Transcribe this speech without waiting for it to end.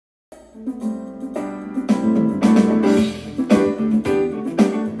Hi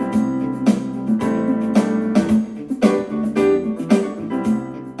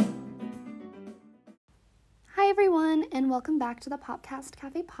everyone, and welcome back to the Popcast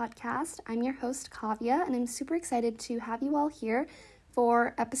Cafe podcast. I'm your host, Kavya, and I'm super excited to have you all here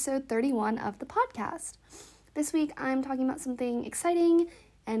for episode 31 of the podcast. This week, I'm talking about something exciting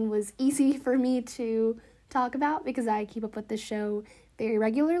and was easy for me to talk about because I keep up with this show very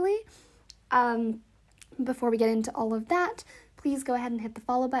regularly. Before we get into all of that, please go ahead and hit the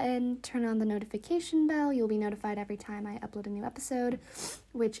follow button, turn on the notification bell. You'll be notified every time I upload a new episode,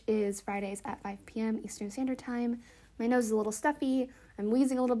 which is Fridays at 5 p.m. Eastern Standard Time. My nose is a little stuffy, I'm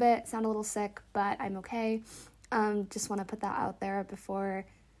wheezing a little bit, sound a little sick, but I'm okay. Just want to put that out there before,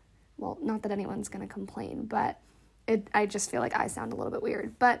 well, not that anyone's going to complain, but I just feel like I sound a little bit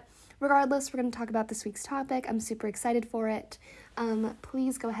weird. But regardless, we're going to talk about this week's topic. I'm super excited for it.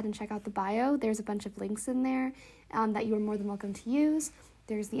 Please go ahead and check out the bio. There's a bunch of links in there that you are more than welcome to use.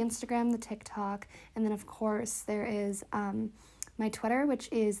 There's the Instagram, the TikTok, and then of course there is my Twitter, which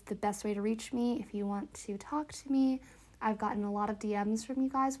is the best way to reach me if you want to talk to me. I've gotten a lot of DMs from you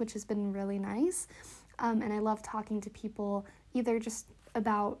guys, which has been really nice. And I love talking to people either just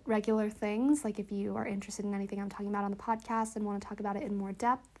about regular things, like if you are interested in anything I'm talking about on the podcast and want to talk about it in more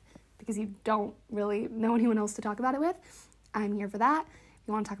depth because you don't really know anyone else to talk about it with, I'm here for that. If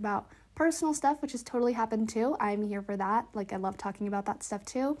you want to talk about personal stuff, which has totally happened too, I'm here for that. Like, I love talking about that stuff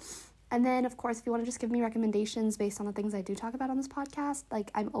too. And then, of course, if you want to just give me recommendations based on the things I do talk about on this podcast, like,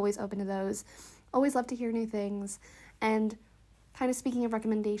 I'm always open to those. Always love to hear new things. And kind of speaking of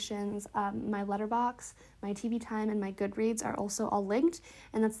recommendations, my Letterboxd, my TV Time, and my Goodreads are also all linked,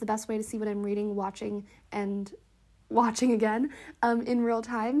 and that's the best way to see what I'm reading, watching again in real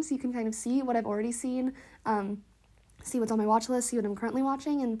time, so you can kind of see what I've already seen, see what's on my watch list, see what I'm currently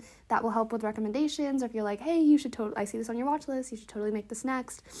watching, and that will help with recommendations. Or if you're like, hey, I see this on your watch list, you should totally make this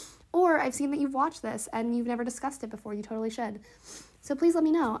next. Or I've seen that you've watched this and you've never discussed it before, you totally should. So please let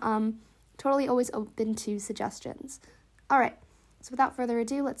me know. Totally always open to suggestions. All right. So without further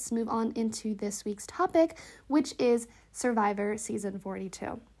ado, let's move on into this week's topic, which is Survivor Season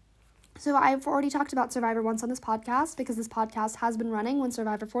 42. So I've already talked about Survivor once on this podcast because this podcast has been running when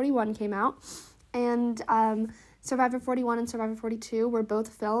Survivor 41 came out. And Survivor 41 and Survivor 42 were both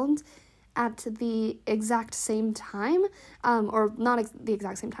filmed at the exact same time, or not the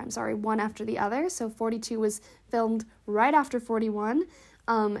exact same time, sorry, one after the other. So 42 was filmed right after 41,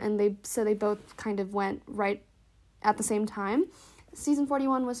 and they both kind of went right at the same time. Season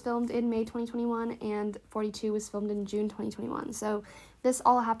 41 was filmed in May 2021, and 42 was filmed in June 2021. So this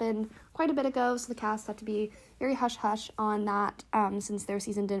all happened quite a bit ago, so the cast had to be very hush-hush on that, since their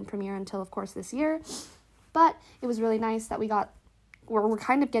season didn't premiere until, of course, this year. But it was really nice that we're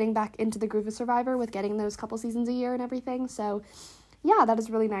kind of getting back into the groove of Survivor with getting those couple seasons a year and everything. So yeah, that is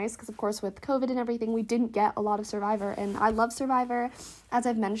really nice because, of course, with COVID and everything, we didn't get a lot of Survivor. And I love Survivor, as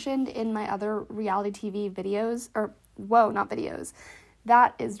I've mentioned in my other reality TV videos, not videos.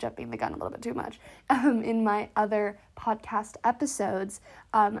 That is jumping the gun a little bit too much. In my other podcast episodes,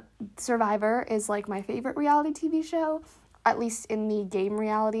 Survivor is like my favorite reality TV show, at least in the game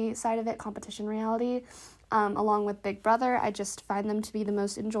reality side of it, competition reality. Along with Big Brother, I just find them to be the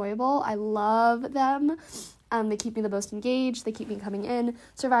most enjoyable. I love them. They keep me the most engaged. They keep me coming in.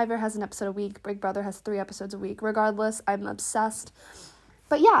 Survivor has an episode a week. Big Brother has 3 episodes a week. Regardless, I'm obsessed.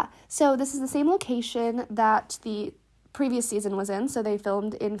 But yeah, so this is the same location that the previous season was in. So they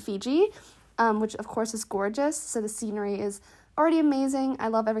filmed in Fiji, which of course is gorgeous. So the scenery is already amazing. I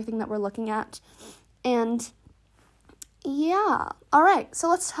love everything that we're looking at. And yeah, all right. So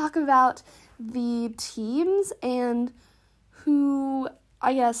let's talk about the teams and who,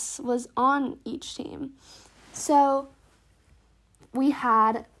 I guess, was on each team. So we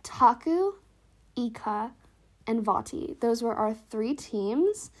had Taku, Ika, and Vati. Those were our 3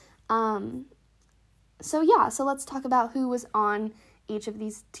 teams. So let's talk about who was on each of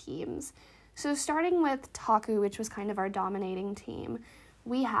these teams. So starting with Taku, which was kind of our dominating team,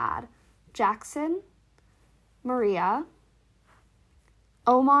 we had Jackson, Maria,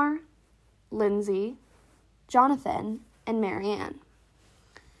 Omar, Lindsay, Jonathan, and Marianne.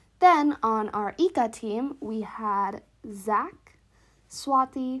 Then on our Ika team, we had Zach,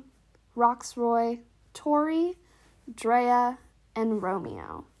 Swati, Roxroy, Tori, Drea, and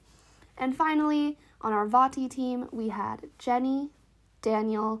Romeo. And finally, on our Vati team, we had Jenny,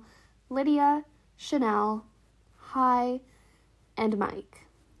 Daniel, Lydia, Chanel, Hai, and Mike.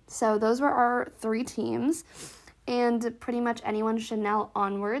 So those were our 3 teams. and pretty much anyone Chanel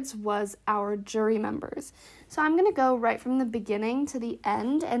onwards was our jury members. So I'm going to go right from the beginning to the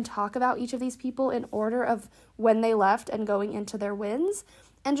end and talk about each of these people in order of when they left and going into their wins,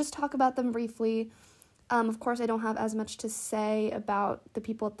 and just talk about them briefly. Of course, I don't have as much to say about the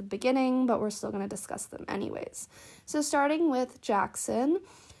people at the beginning, but we're still going to discuss them anyways. So starting with Jackson.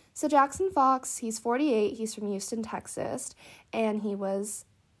 So Jackson Fox, he's 48, he's from Houston, Texas, and he was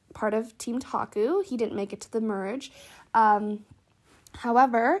part of Team Taku. He didn't make it to the merge.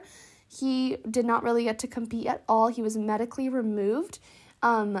 However, he did not really get to compete at all. He was medically removed.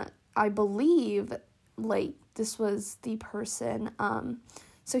 I believe, this was the person,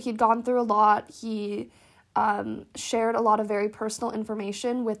 so he'd gone through a lot. He shared a lot of very personal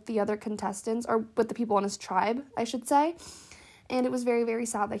information with the other contestants, or with the people on his tribe, I should say. And it was very, very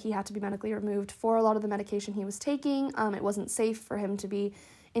sad that he had to be medically removed for a lot of the medication he was taking. It wasn't safe for him to be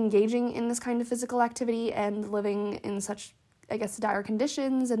engaging in this kind of physical activity and living in such, I guess, dire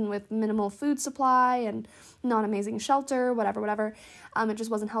conditions and with minimal food supply and not amazing shelter, whatever. It just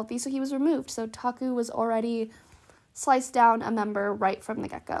wasn't healthy, so he was removed. So Taku was already sliced down a member right from the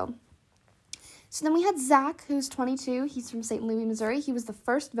get-go. So then we had Zach, who's 22. He's from St. Louis, Missouri. He was the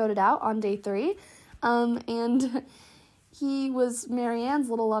first voted out on day 3. And he was Marianne's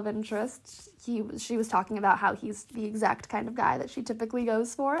little love interest. She was talking about how he's the exact kind of guy that she typically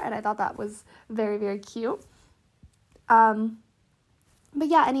goes for, and I thought that was very, very cute. But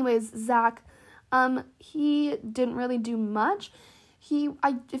yeah, anyways, Zach, he didn't really do much.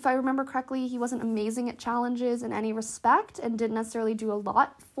 If I remember correctly, he wasn't amazing at challenges in any respect and didn't necessarily do a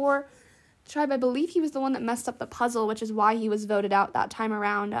lot for tribe. I believe he was the one that messed up the puzzle, which is why he was voted out that time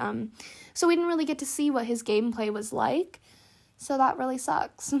around. So we didn't really get to see what his gameplay was like. So that really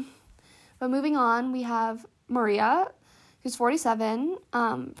sucks. But moving on, we have Maria, who's 47,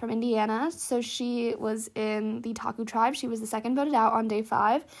 from Indiana. So she was in the Taku tribe. She was the second voted out on day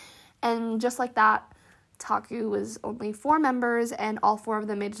 5. And just like that, Taku was only 4 members, and all 4 of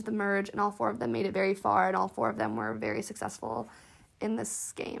them made it to the merge, and all 4 of them made it very far, and all 4 of them were very successful in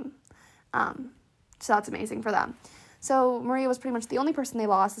this game. So that's amazing for them. So Maria was pretty much the only person they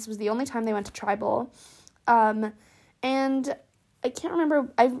lost. This was the only time they went to tribal. And I can't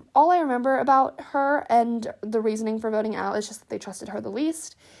remember, all I remember about her and the reasoning for voting out is just that they trusted her the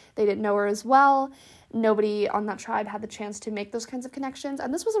least. They didn't know her as well. Nobody on that tribe had the chance to make those kinds of connections.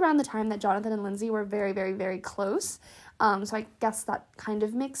 And this was around the time that Jonathan and Lindsay were very, very, very close. So I guess that kind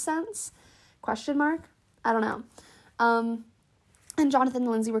of makes sense. Question mark? I don't know. And Jonathan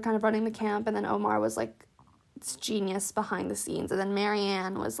and Lindsay were kind of running the camp, and then Omar was like this genius behind the scenes, and then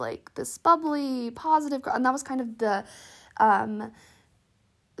Marianne was like this bubbly, positive girl, and that was kind of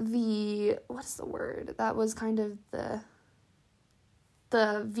what's the word? That was kind of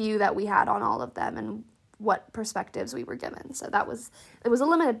the view that we had on all of them and what perspectives we were given. So it was a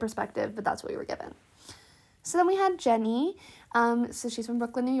limited perspective, but that's what we were given. So then we had Jenny. So she's from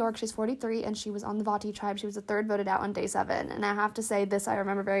Brooklyn, New York. She's 43, and she was on the Vati tribe. She was the 3rd voted out on day 7. And I have to say this I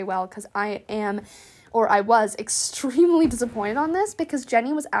remember very well because I was extremely disappointed on this because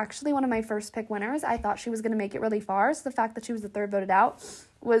Jenny was actually one of my first pick winners. I thought she was going to make it really far. So the fact that she was the 3rd voted out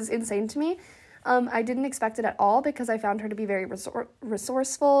was insane to me. I didn't expect it at all because I found her to be very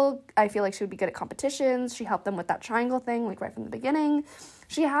resourceful. I feel like she would be good at competitions. She helped them with that triangle thing, right from the beginning.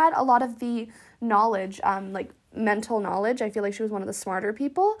 She had a lot of the knowledge, mental knowledge. I feel like she was one of the smarter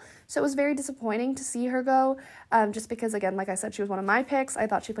people. So it was very disappointing to see her go, just because, again, like I said, she was one of my picks. I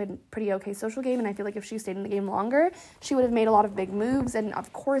thought she played a pretty okay social game, and I feel like if she stayed in the game longer, she would have made a lot of big moves, and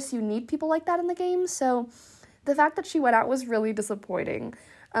of course you need people like that in the game. So the fact that she went out was really disappointing.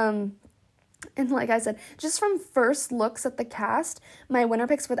 And like I said, just from first looks at the cast, my winner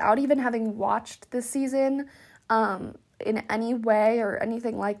picks, without even having watched this season in any way or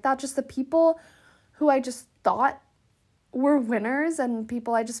anything like that, just the people who I just thought were winners and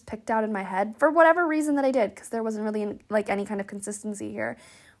people I just picked out in my head for whatever reason that I did, because there wasn't really any kind of consistency here,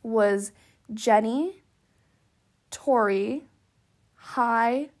 was Jenny, Tori,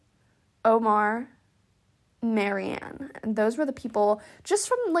 Hai, Omar, Marianne. And those were the people just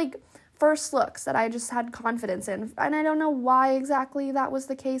from first looks that I just had confidence in. And I don't know why exactly that was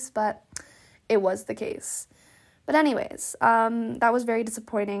the case, but it was the case. But anyways, that was very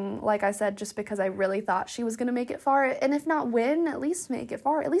disappointing, like I said, just because I really thought she was going to make it far, and if not win, at least make it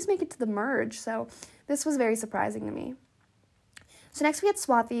far, at least make it to the merge. So this was very surprising to me. So next we had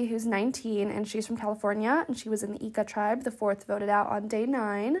Swathi, who's 19, and she's from California, and she was in the Ika tribe, the 4th voted out on day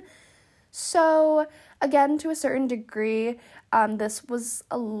 9. So again, to a certain degree, this was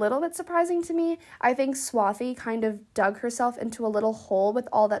a little bit surprising to me. I think Swathi kind of dug herself into a little hole with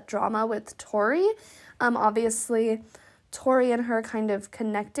all that drama with Tori. Obviously, Tori and her kind of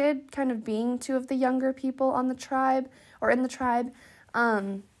connected, kind of being two of the younger people on the tribe, or in the tribe.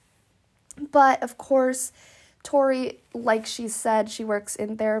 But, of course, Tori, like she said, she works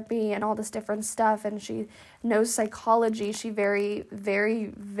in therapy and all this different stuff, and she knows psychology. She very, very,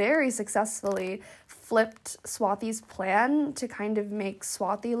 very successfully flipped Swathi's plan to kind of make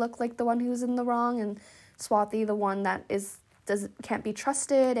Swathi look like the one who's in the wrong, and Swathi the one that can't be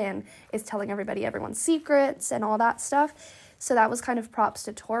trusted and is telling everybody everyone's secrets and all that stuff. So that was kind of props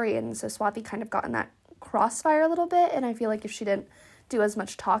to Tori, and so Swathi kind of got in that crossfire a little bit, and I feel like if she didn't do as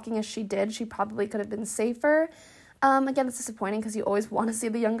much talking as she did, she probably could have been safer. Again, it's disappointing because you always want to see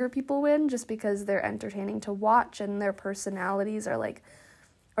the younger people win just because they're entertaining to watch and their personalities are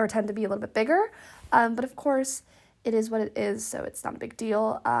or tend to be a little bit bigger. But of course, it is what it is, so it's not a big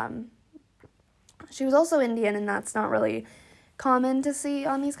deal. She was also Indian, and that's not really common to see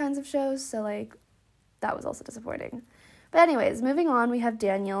on these kinds of shows, so that was also disappointing. But anyways, moving on, we have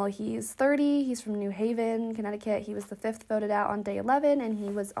Daniel. He's 30, he's from New Haven, Connecticut. He was the 5th voted out on day 11, and he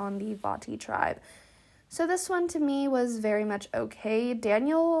was on the Vati tribe. So this one, to me, was very much okay.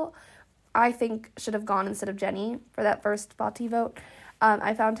 Daniel, I think, should have gone instead of Jenny for that first Vati vote.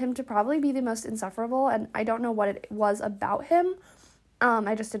 I found him to probably be the most insufferable, and I don't know what it was about him.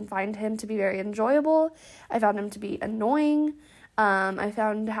 I just didn't find him to be very enjoyable. I found him to be annoying. I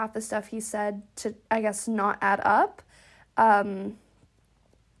found half the stuff he said to, I guess, not add up.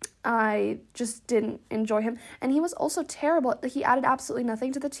 I just didn't enjoy him. And he was also terrible. He added absolutely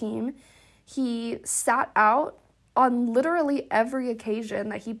nothing to the team. He sat out on literally every occasion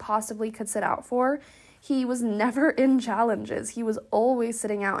that he possibly could sit out for. He was never in challenges. He was always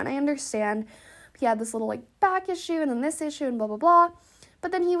sitting out. And I understand he had this little back issue and then this issue and blah, blah, blah.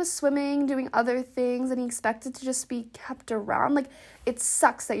 But then he was swimming, doing other things, and he expected to just be kept around. It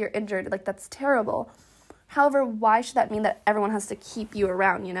sucks that you're injured. That's terrible. However, why should that mean that everyone has to keep you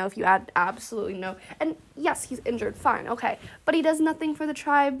around, if you add absolutely no... And yes, he's injured, fine, okay. But he does nothing for the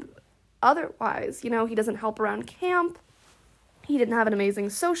tribe otherwise, he doesn't help around camp. He didn't have an amazing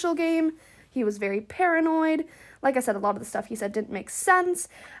social game. He was very paranoid. Like I said, a lot of the stuff he said didn't make sense.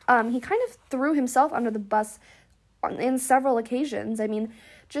 He kind of threw himself under the bus in several occasions. I mean,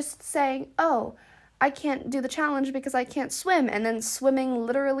 just saying, oh, I can't do the challenge because I can't swim, and then swimming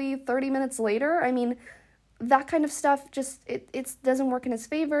literally 30 minutes later. I mean, that kind of stuff just, it doesn't work in his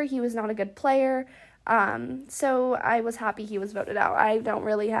favor. He was not a good player. So I was happy he was voted out. I don't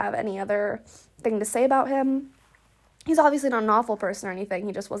really have any other thing to say about him. He's obviously not an awful person or anything.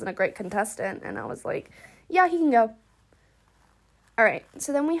 He just wasn't a great contestant. And I was like, yeah, he can go. All right.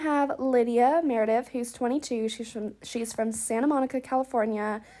 So then we have Lydia Meredith, who's 22. She's from Santa Monica,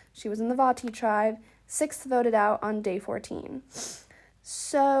 California. She was in the Vati tribe, 6th voted out on day 14.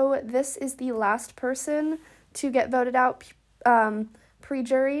 So this is the last person to get voted out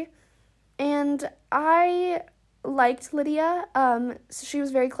pre-jury, and I liked Lydia. She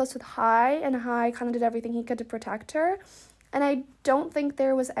was very close with Hai, and Hai kind of did everything he could to protect her, and I don't think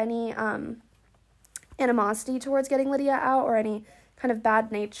there was any animosity towards getting Lydia out or any kind of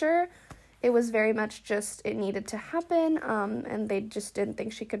bad nature. It was very much just it needed to happen, and they just didn't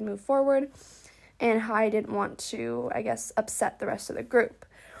think she could move forward. And Hai didn't want to, I guess, upset the rest of the group.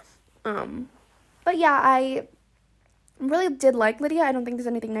 But yeah, I really did like Lydia. I don't think there's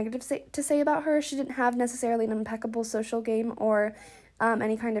anything negative to say about her. She didn't have necessarily an impeccable social game or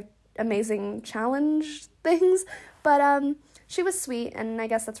any kind of amazing challenge things. But she was sweet, and I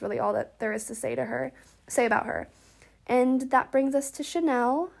guess that's really all that there is to say about her. And that brings us to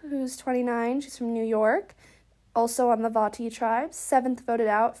Chanel, who's 29. She's from New York. Also on the Vati tribe, 7th voted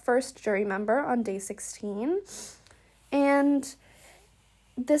out, first jury member on day 16. And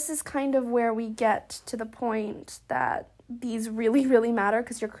this is kind of where we get to the point that these really, really matter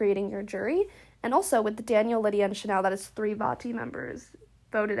because you're creating your jury. And also with Daniel, Lydia, and Chanel, that is 3 Vati members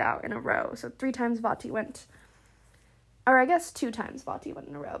voted out in a row. So 3 times Vati went, or I guess 2 times Vati went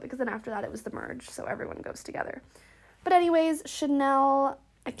in a row, because then after that it was the merge, so everyone goes together. But anyways, Chanel,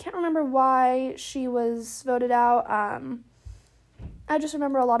 I can't remember why she was voted out. I just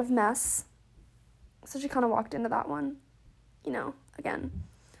remember a lot of mess. So she kind of walked into that one, again.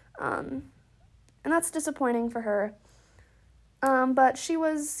 And that's disappointing for her. But she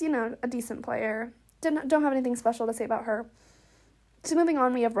was, a decent player. Don't have anything special to say about her. So moving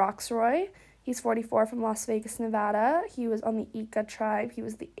on, we have Roxroy. He's 44 from Las Vegas, Nevada. He was on the Ika tribe. He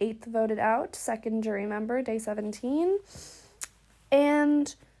was the 8th voted out, 2nd jury member, day 17.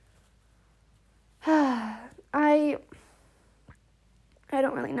 And I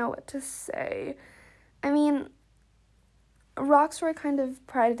don't really know what to say. I mean, Rocksroy kind of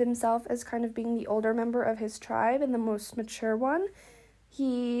prided himself as kind of being the older member of his tribe and the most mature one.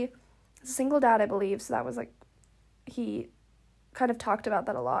 He is a single dad, I believe, so that was like, he kind of talked about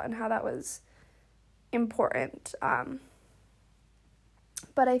that a lot and how that was important.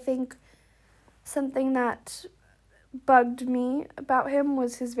 But I think something that bugged me about him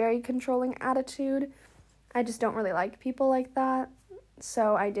was his very controlling attitude. I just don't really like people like that,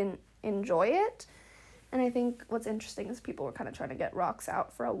 so I didn't enjoy it. And I think what's interesting is people were kind of trying to get Rox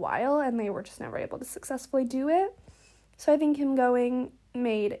out for a while, and they were just never able to successfully do it. So I think him going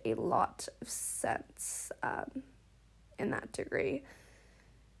made a lot of sense in that degree.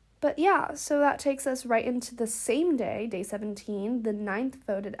 But yeah, so that takes us right into the same day, day 17. The 9th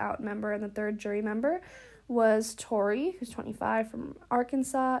voted out member and the 3rd jury member was Tori, who's 25, from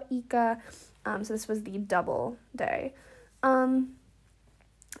Arkansas, Ika. So this was the double day. And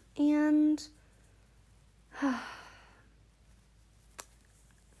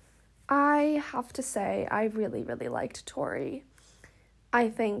I have to say, I really, really liked Tori. I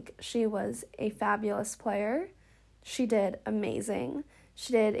think she was a fabulous player. She did amazing.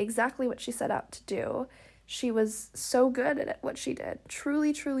 She did exactly what she set out to do. She was so good at what she did.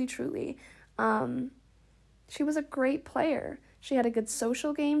 Truly, truly, truly. She was a great player. She had a good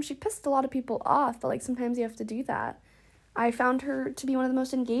social game. She pissed a lot of people off, but like sometimes you have to do that. I found her to be one of the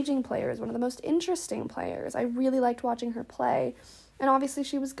most engaging players, one of the most interesting players. I really liked watching her play. And obviously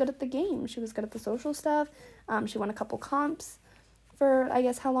she was good at the game. She was good at the social stuff. She won a couple comps for, I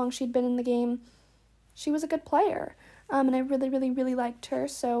guess, how long she'd been in the game. She was a good player. And I really, really, really liked her.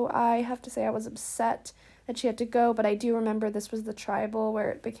 So I have to say I was upset that she had to go. But I do remember this was the tribal where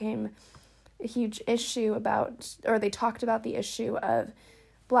it became a huge issue about, or they talked about the issue of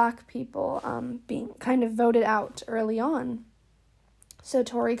Black people being kind of voted out early on. So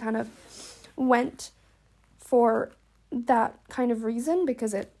Tori kind of went for that kind of reason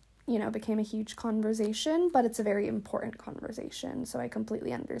because it, became a huge conversation, but it's a very important conversation, so I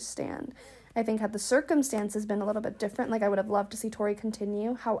completely understand. I think had the circumstances been a little bit different, like I would have loved to see Tori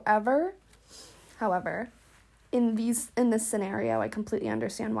continue. However, in this scenario, I completely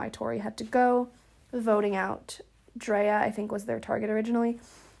understand why Tori had to go. Voting out Drea, I think, was their target originally.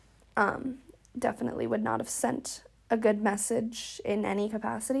 Definitely would not have sent a good message in any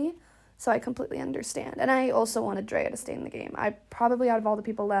capacity. So I completely understand. And I also wanted Drea to stay in the game. I probably, out of all the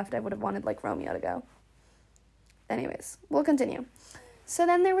people left, I would have wanted, Romeo to go. Anyways, we'll continue. So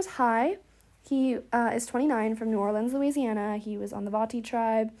then there was Hai. He is 29 from New Orleans, Louisiana. He was on the Vati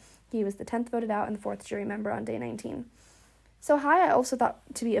tribe. He was the 10th voted out and the 4th jury member on day 19. So Hai I also thought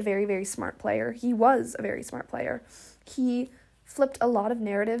to be a very, very smart player. He was a very smart player. He flipped a lot of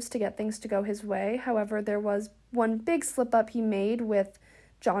narratives to get things to go his way. However, there was one big slip-up he made with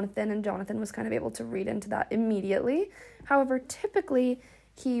Jonathan, and Jonathan was kind of able to read into that immediately. However, typically,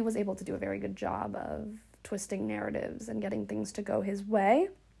 he was able to do a very good job of twisting narratives and getting things to go his way.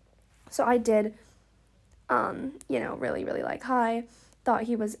 So I did, really, really like Hai. Thought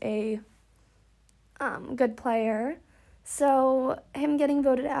he was a good player. So him getting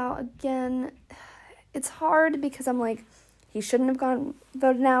voted out again, it's hard because I'm like, he shouldn't have gone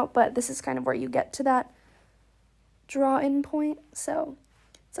voted out, but this is kind of where you get to that draw-in point. So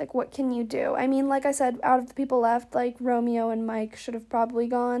it's like, what can you do? I mean, like I said, out of the people left, Romeo and Mike should have probably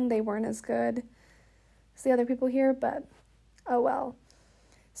gone. They weren't as good as the other people here, but oh well.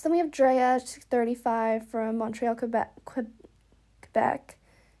 So then we have Drea, 35, from Montreal, Quebec.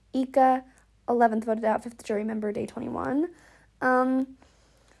 Ika, 11th voted out, 5th jury member, day 21. I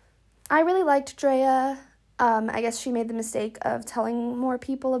really liked Drea. I guess she made the mistake of telling more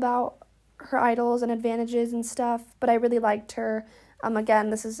people about her idols and advantages and stuff, but I really liked her. Again,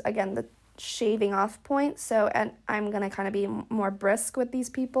 this is, the shaving off point, and I'm going to kind of be more brisk with these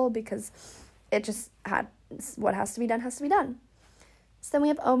people because it just what has to be done has to be done. So then we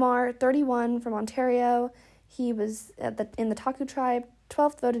have Omar, 31, from Ontario. He was in the Taku tribe,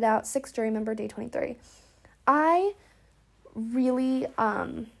 12th voted out, 6th jury member, day 23. I really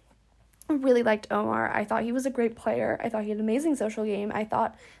liked Omar. I thought he was a great player. I thought he had an amazing social game. I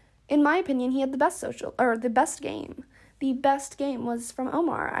thought, in my opinion, he had the best game. The best game was from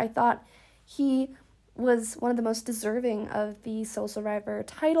Omar. I thought he was one of the most deserving of the Soul Survivor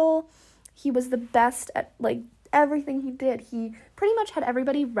title. He was the best at, everything he did. He pretty much had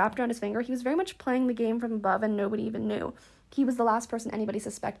everybody wrapped around his finger. He was very much playing the game from above, and nobody even knew. He was the last person anybody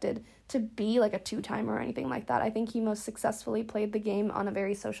suspected to be, a two-timer or anything like that. I think he most successfully played the game on a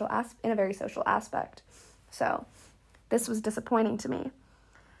very social aspect. So, this was disappointing to me.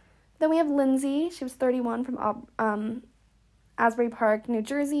 Then we have Lindsay. She was 31 from Asbury Park, New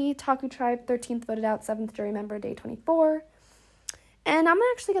Jersey. Taku tribe, 13th voted out, 7th jury member, day 24. And I'm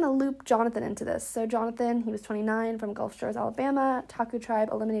actually going to loop Jonathan into this. So Jonathan, he was 29 from Gulf Shores, Alabama. Taku Tribe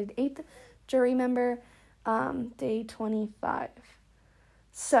eliminated 8th jury member, day 25.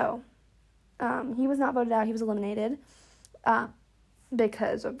 So he was not voted out. He was eliminated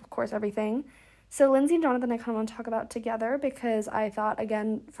because of course, everything. So Lindsay and Jonathan I kind of want to talk about together because I thought,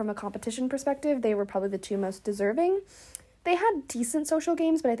 again, from a competition perspective, they were probably the two most deserving. They had decent social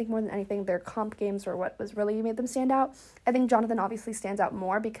games, but I think more than anything, their comp games were what was really made them stand out. I think Jonathan obviously stands out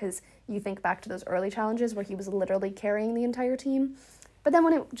more because you think back to those early challenges where he was literally carrying the entire team. But then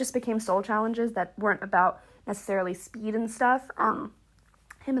when it just became solo challenges that weren't about necessarily speed and stuff, him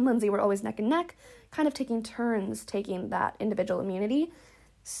and Lindsay were always neck and neck, kind of taking turns taking that individual immunity.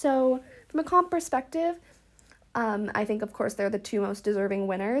 So from a comp perspective, I think, of course, they're the two most deserving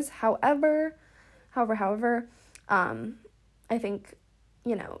winners. However, I think,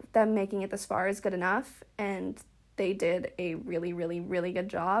 them making it this far is good enough, and they did a really, really, really good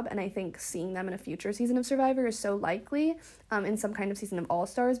job, and I think seeing them in a future season of Survivor is so likely, in some kind of season of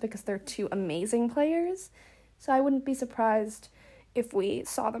All-Stars, because they're two amazing players, so I wouldn't be surprised if we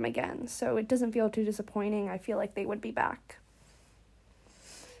saw them again, so it doesn't feel too disappointing. I feel like they would be back.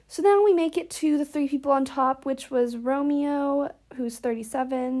 So now we make it to the three people on top, which was Romeo, who's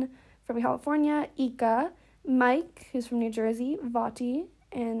 37, from California, Ika, Mike, who's from New Jersey, Vati,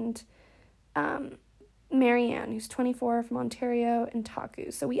 and Marianne, who's 24, from Ontario, and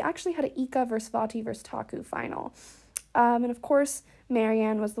Taku. So we actually had an Ika versus Vati versus Taku final. And of course,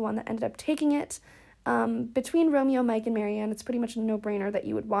 Marianne was the one that ended up taking it. Between Romeo, Mike, and Marianne, it's pretty much a no-brainer that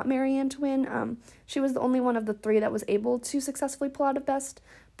you would want Marianne to win. She was the only one of the three that was able to successfully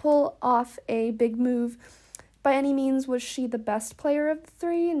pull off a big move. By any means, was she the best player of the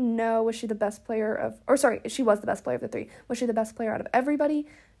three? No. Was she the best player she was the best player of the three. Was she the best player out of everybody?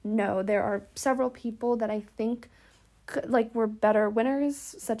 No. There are several people that I think were better winners,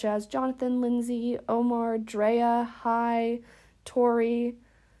 such as Jonathan, Lindsay, Omar, Drea, Hai, Tori.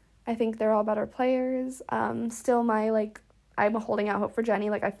 I think they're all better players. Still I'm holding out hope for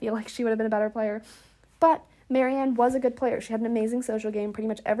Jenny. I feel like she would have been a better player. But Marianne was a good player. She had an amazing social game. Pretty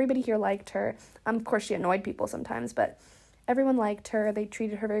much everybody here liked her. Of course, she annoyed people sometimes, but everyone liked her. They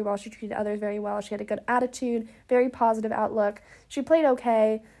treated her very well. She treated others very well. She had a good attitude, very positive outlook. She played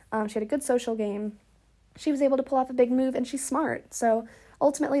okay. She had a good social game. She was able to pull off a big move, and she's smart. So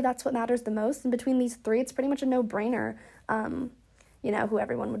ultimately, that's what matters the most. And between these three, it's pretty much a no-brainer, who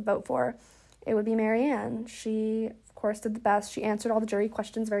everyone would vote for. It would be Marianne. She, of course, did the best. She answered all the jury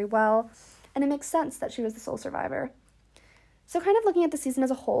questions very well. And it makes sense that she was the sole survivor. So kind of looking at the season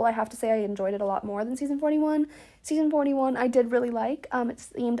as a whole, I have to say I enjoyed it a lot more than Season 41. Season 41 I did really like. It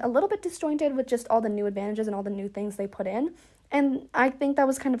seemed a little bit disjointed with just all the new advantages and all the new things they put in. And I think that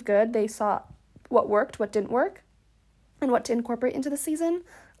was kind of good. They saw what worked, what didn't work, and what to incorporate into the season.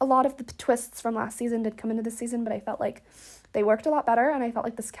 A lot of the twists from last season did come into this season, but I felt like they worked a lot better, and I felt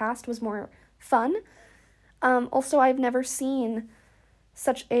like this cast was more fun. Also, I've never seen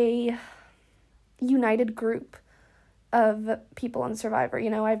such a united group of people on Survivor.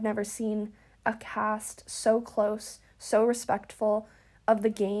 I've never seen a cast so close, so respectful of the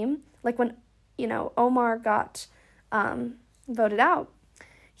game. Like when, Omar got voted out,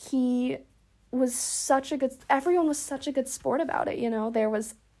 everyone was such a good sport about it. There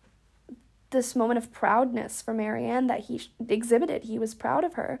was this moment of proudness for Marianne that he exhibited. He was proud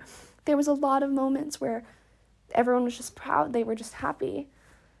of her. There was a lot of moments where everyone was just proud. They were just happy.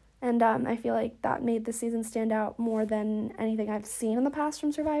 And I feel like that made the season stand out more than anything I've seen in the past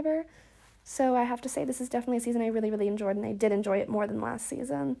from Survivor. So I have to say this is definitely a season I really, really enjoyed, and I did enjoy it more than last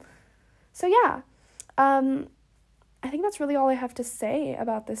season. So yeah, I think that's really all I have to say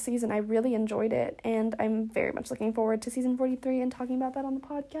about this season. I really enjoyed it, and I'm very much looking forward to season 43 and talking about that on the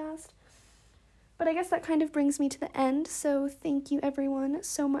podcast. But I guess that kind of brings me to the end, so thank you everyone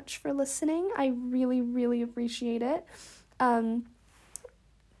so much for listening. I really, really appreciate it.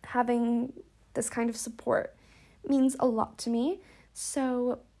 Having this kind of support means a lot to me.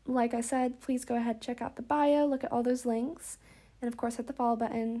 So, like I said, please go ahead, check out the bio, look at all those links, and of course hit the follow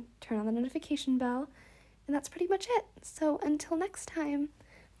button, turn on the notification bell, and that's pretty much it. So, until next time,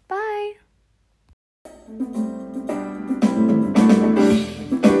 bye!